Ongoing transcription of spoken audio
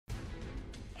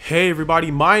Hey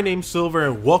everybody, my name's Silver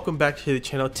and welcome back to the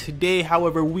channel. Today,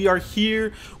 however, we are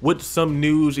here with some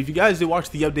news. If you guys did watch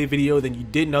the update video, then you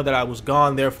did know that I was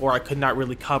gone, therefore I could not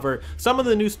really cover some of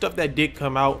the new stuff that did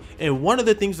come out. And one of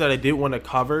the things that I did want to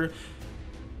cover,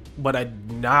 but I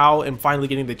now am finally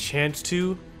getting the chance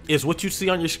to, is what you see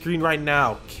on your screen right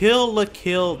now. Kill la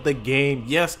Kill the game.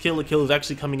 Yes, Kill la Kill is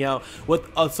actually coming out with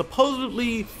a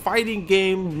supposedly fighting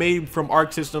game made from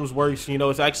Arc Systems Works. You know,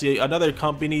 it's actually another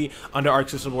company under Arc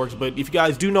Systems Works, but if you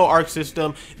guys do know Arc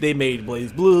System, they made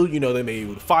Blaze Blue, you know, they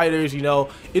made Fighters, you know,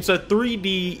 it's a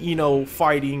 3D, you know,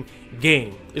 fighting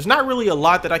game. There's not really a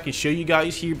lot that I can show you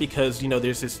guys here because, you know,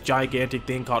 there's this gigantic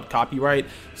thing called copyright.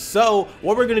 So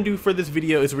what we're gonna do for this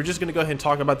video is we're just gonna go ahead and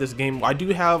talk about this game. I do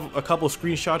have a couple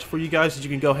screenshots for you guys that you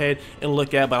can go ahead and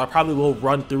look at, but I probably will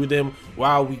run through them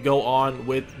while we go on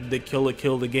with the Kill la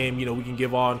Kill the game. You know, we can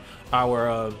give on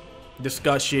our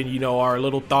discussion, you know, our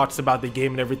little thoughts about the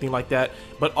game and everything like that.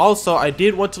 But also I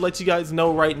did want to let you guys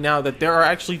know right now that there are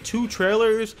actually 2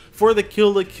 trailers for the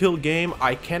Kill la Kill game.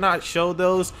 I cannot show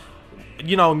those.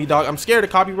 You know me, dog, I'm scared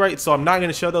of copyright, so I'm not going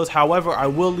to show those. However, I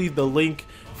will leave the link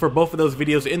for both of those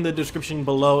videos in the description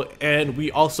below, and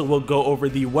we also will go over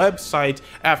the website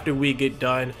after we get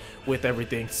done with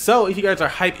everything. So if you guys are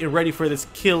hyped and ready for this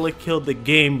Kill la Kill the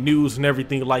game news and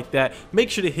everything like that, make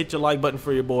sure to hit your like button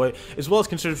for your boy, as well as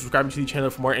consider subscribing to the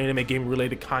channel for more anime game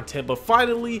related content. But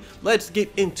finally, let's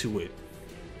get into it.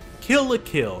 Kill la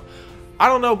Kill. I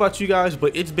don't know about you guys,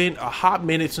 but it's been a hot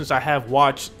minute since I have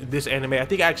watched this anime. I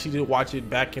think I actually did watch it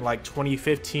back in like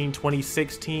 2015,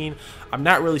 2016. I'm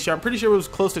not really sure. I'm pretty sure it was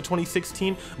close to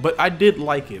 2016, but I did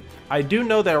like it. I do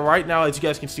know that right now, as you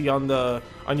guys can see on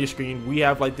your screen, we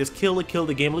have like this Kill la Kill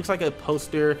the game. It looks like a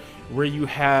poster where you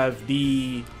have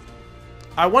the,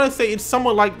 I want to say it's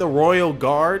somewhat like the Royal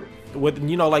Guard, with,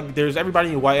 you know, like there's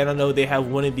everybody in white, and I know they have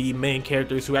one of the main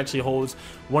characters who actually holds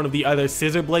one of the other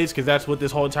scissor blades, because that's what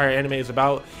this whole entire anime is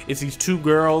about. It's these 2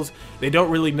 girls. They don't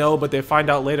really know, but they find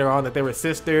out later on that they were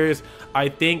sisters. I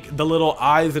think the little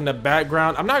eyes in the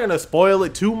background, I'm not gonna spoil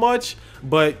it too much,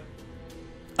 but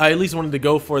I at least wanted to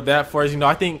go for that. For as you know,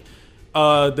 I think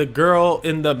the girl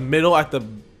in the middle at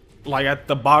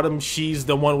the bottom, she's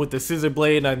the one with the scissor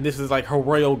blade, and this is like her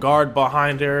Royal Guard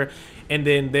behind her. And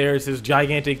then there's this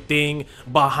gigantic thing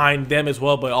behind them as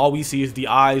well, but all we see is the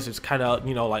eyes. It's kind of,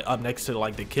 you know, like up next to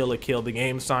like the Kill la Kill the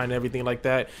game sign and everything like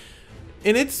that.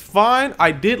 And it's fine.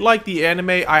 I did like the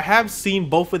anime. I have seen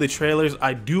both of the trailers.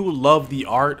 I do love the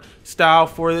art style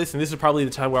for this, and this is probably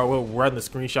the time where I will run the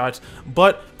screenshots.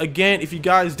 But again, if you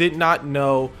guys did not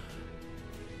know,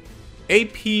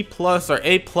 AP Plus or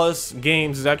A Plus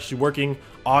Games is actually working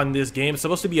on this game. It's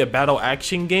supposed to be a battle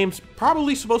action game. It's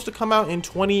probably supposed to come out in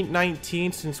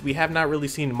 2019, since we have not really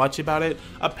seen much about it.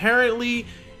 Apparently,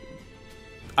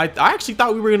 I actually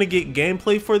thought we were gonna get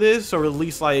gameplay for this, or at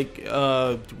least like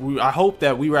I hope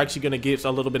that we were actually gonna get a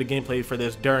little bit of gameplay for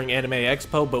this during Anime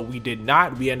Expo, but we did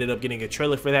not. We ended up getting a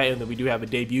trailer for that, and then we do have a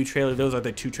debut trailer. Those are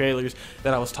the 2 trailers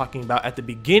that I was talking about at the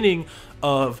beginning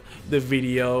of the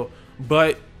video.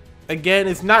 But again,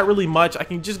 it's not really much. I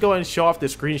can just go ahead and show off the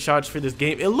screenshots for this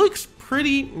game. It looks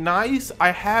pretty nice.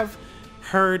 I have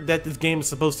heard that this game is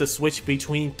supposed to switch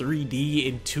between 3D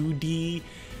and 2D,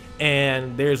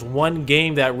 and there's one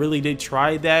game that really did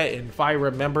try that, and if I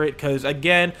remember it, because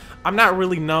again, I'm not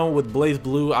really known with Blaze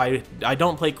Blue. I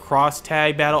don't play cross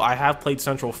tag battle. I have played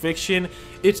Central Fiction.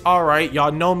 It's alright.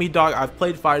 Y'all know me, dog. I've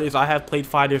played Fighters. I have played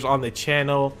Fighters on the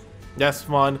channel. That's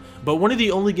fun. But one of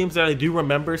the only games that I do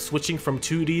remember switching from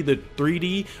 2D to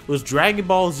 3D was Dragon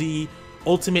Ball Z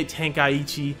Ultimate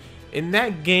Tenkaichi. And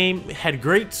that game had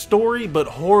great story but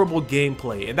horrible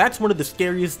gameplay. And that's one of the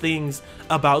scariest things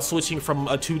about switching from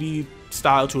a 2D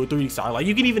style to a 3D style. Like,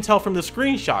 you can even tell from the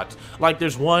screenshots. Like,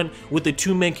 there's one with the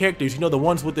 2 main characters, you know, the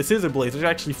ones with the scissor blades. They're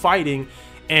actually fighting,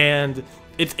 and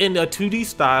it's in a 2D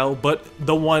style, but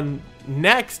the one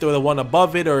next, or the one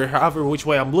above it, or however which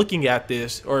way I'm looking at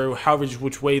this, or however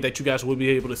which way that you guys will be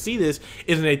able to see this,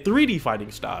 is in a 3D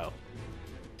fighting style.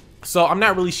 So I'm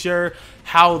not really sure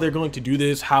how they're going to do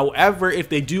this. However, if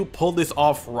they do pull this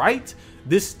off right,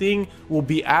 this thing will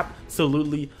be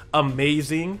absolutely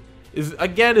amazing.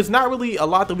 Again, it's not really a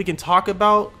lot that we can talk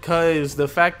about, because the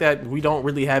fact that we don't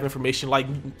really have information. Like,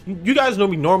 you guys know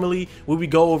me normally when we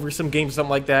go over some games, something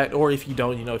like that, or if you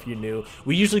don't, you know, if you're new,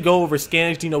 we usually go over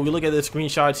scans. You know, we look at the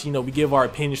screenshots, you know, we give our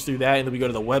opinions through that, and then we go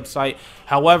to the website.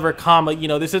 However, you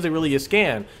know, this isn't really a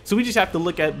scan, so we just have to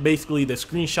look at basically the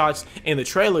screenshots and the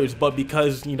trailers. But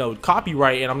because, you know,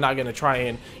 copyright, and I'm not gonna try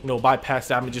and, you know, bypass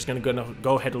that, I'm just gonna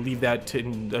go ahead and leave that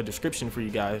in the description for you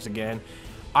guys. Again,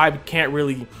 I can't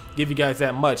really give you guys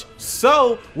that much.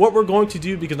 So what we're going to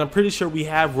do, because I'm pretty sure we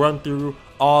have run through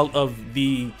all of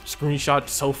the screenshots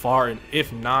so far, and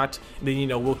if not, then you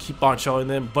know, we'll keep on showing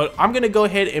them. But I'm gonna go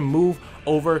ahead and move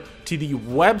over to the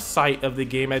website of the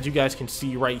game. As you guys can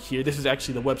see right here, this is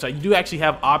actually the website. You do actually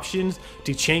have options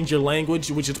to change your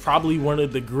language, which is probably one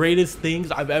of the greatest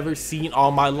things I've ever seen all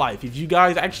my life. If you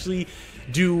guys actually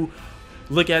do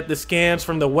look at the scans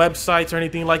from the websites or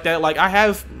anything like that, like I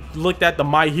have looked at the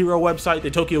My Hero website, the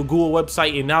Tokyo Ghoul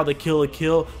website, and now the Kill la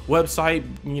Kill website.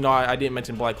 You know, I didn't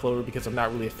mention Black Clover because I'm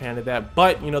not really a fan of that,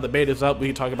 but you know, the beta's up. We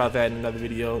can talk about that in another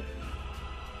video.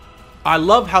 I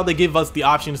love how they give us the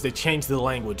options to change the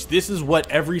language. This is what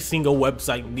every single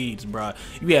website needs, bruh.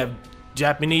 You have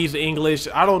Japanese, English,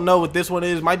 I don't know what this one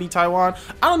is, might be Taiwan.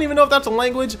 I don't even know if that's a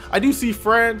language. I do see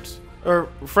French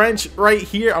right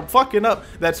here. I'm fucking up,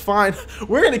 that's fine.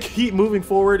 We're gonna keep moving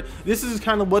forward. This is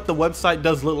kind of what the website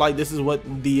does look like. This is what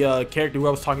the character who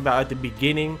I was talking about at the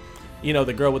beginning, you know,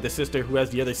 the girl with the sister who has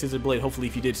the other scissor blade. Hopefully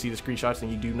if you did see the screenshots, then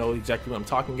you do know exactly what I'm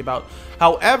talking about.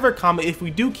 However, if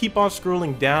we do keep on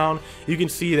scrolling down, you can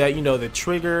see that, you know, the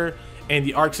trigger and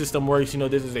the arc system works. You know,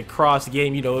 this is a cross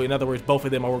game, you know, in other words, both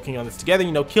of them are working on this together.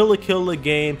 You know, Kill la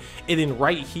game, and then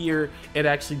right here it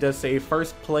actually does say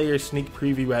first player sneak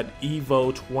preview at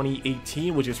EVO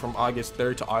 2018, which is from August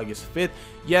 3rd to August 5th.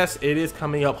 Yes, it is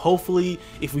coming up. Hopefully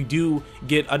if we do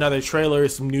get another trailer,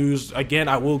 some news, again,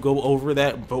 I will go over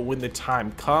that, but when the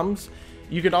time comes.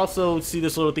 You can also see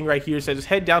this little thing right here. It says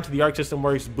head down to the Arc System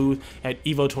Works booth at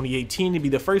EVO 2018 to be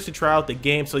the first to try out the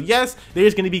game. So yes,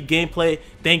 there's going to be gameplay.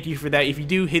 Thank you for that. If you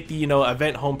do hit the, you know,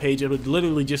 event homepage, it would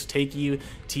literally just take you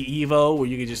to EVO, where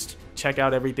you can just check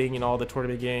out everything, you know, all the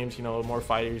tournament games, you know, more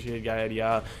fighters, yada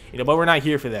yada, you know. But we're not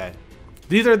here for that.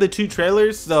 These are the two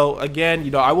trailers, so again,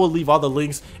 you know, I will leave all the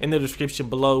links in the description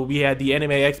below. We had the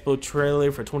Anime Expo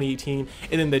trailer for 2018,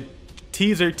 and then the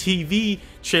teaser TV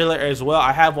trailer as well.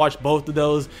 I have watched both of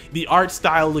those. The art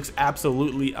style looks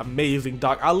absolutely amazing,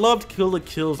 doc. I loved Kill la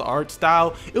Kill's art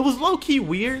style. It was low-key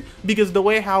weird because the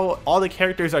way how all the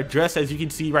characters are dressed, as you can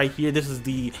see right here, this is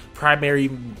the primary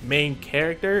main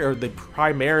character, or the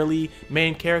primarily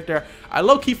main character. I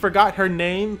low-key forgot her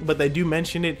name, but they do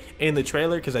mention it in the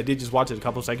trailer because I did just watch it a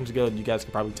couple seconds ago, and you guys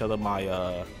can probably tell that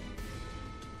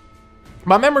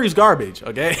my memory's garbage,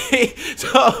 okay?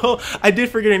 So I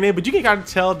did forget her name, but you can kind of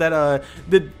tell that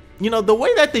you know, the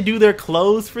way that they do their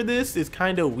clothes for this is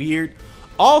kind of weird.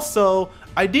 Also,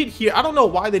 I did hear, I don't know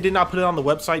why they did not put it on the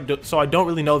website, so I don't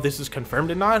really know if this is confirmed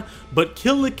or not, but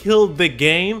Kill la Kill the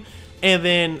game, and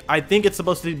then I think it's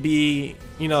supposed to be,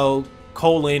 you know,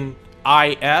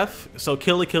 :IF, so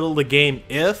Kill la Kill the game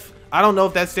if. I don't know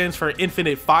if that stands for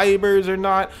Infinite Fibers or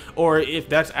not, or if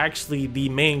that's actually the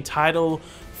main title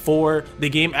for the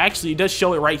game. Actually, it does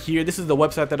show it right here. This is the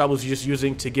website that I was just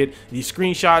using to get these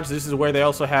screenshots. This is where they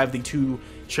also have the two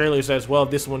trailers as well.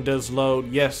 This one does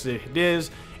load. Yes, it is.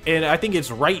 And I think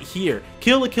it's right here.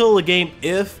 Kill la game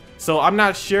if. So I'm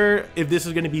not sure if this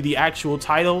is going to be the actual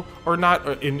title or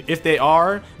not. And if they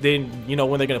are, then, you know,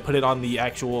 when they're going to put it on the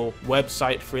actual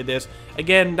website for this.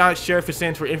 Again, not sure if it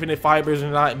stands for Infinite Fibers or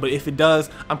not, but if it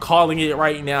does, I'm calling it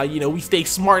right now. You know, we stay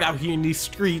smart out here in these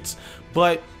streets.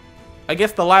 But I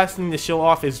guess the last thing to show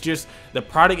off is just the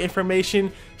product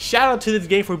information. Shout out to this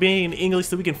game for being in English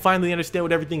so we can finally understand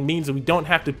what everything means and we don't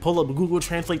have to pull up Google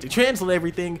Translate to translate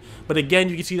everything. But again,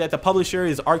 you can see that the publisher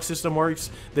is Arc System Works,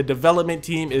 the development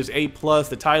team is A+,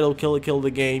 the title Kill la Kill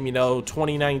the game, you know,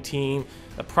 2019,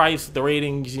 the price, the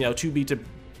ratings, you know, to be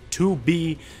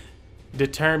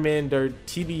determined, or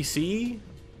TBC.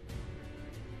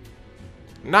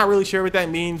 Not really sure what that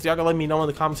means. Y'all can let me know in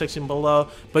the comment section below.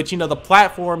 But you know, the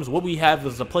platforms, what we have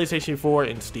is the PlayStation 4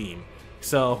 and Steam.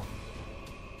 So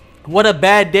what a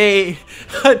bad day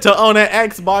to own an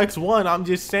Xbox One. I'm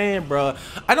just saying, bro.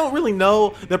 I don't really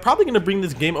know. They're probably going to bring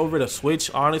this game over to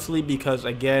Switch, honestly, because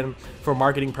again, for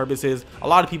marketing purposes, a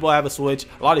lot of people have a Switch.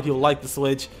 A lot of people like the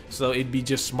Switch, so it'd be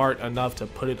just smart enough to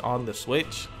put it on the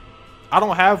Switch. I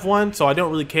don't have one, so I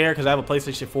don't really care because I have a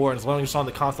PlayStation 4, and as long as it's on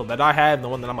the console that I have, the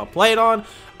one that I'm going to play it on,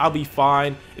 I'll be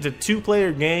fine. It's a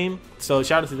 2-player game, so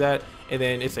shout out to that. And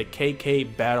then it's a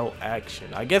KK battle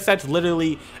action. I guess that's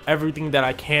literally everything that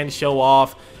I can show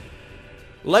off.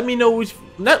 Let me know what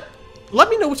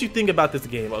you think about this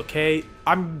game, okay?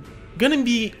 I'm gonna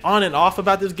be on and off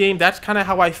about this game. That's kind of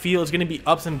how I feel. It's gonna be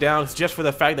ups and downs just for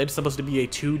the fact that it's supposed to be a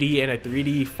 2D and a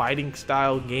 3D fighting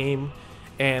style game.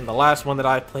 And the last one that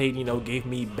I played, you know, gave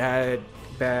me bad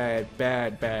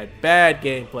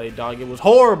gameplay, dog. It was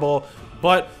horrible.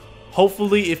 But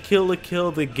hopefully, if Kill la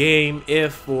Kill the game,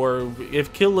 if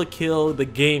Kill la Kill the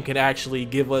game can actually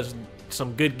give us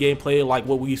some good gameplay like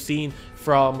what we've seen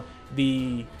from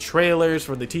the trailers,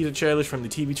 from the teaser trailers, from the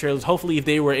TV trailers. Hopefully, if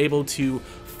they were able to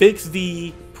fix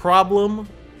the problem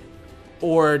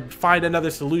or find another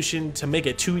solution to make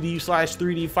a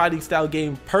 2D/3D fighting style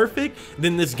game perfect,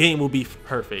 then this game will be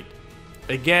perfect.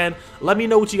 Again, let me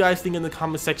know what you guys think in the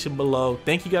comment section below.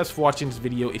 Thank you guys for watching this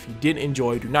video. If you did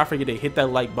enjoy, do not forget to hit that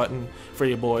like button for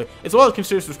your boy, as well as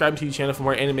consider subscribing to the channel for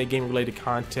more anime game related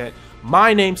content.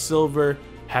 My name's Silver.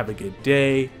 Have a good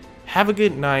day, have a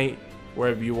good night,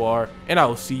 wherever you are, and I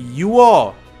will see you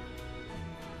all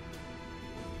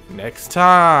next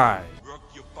time.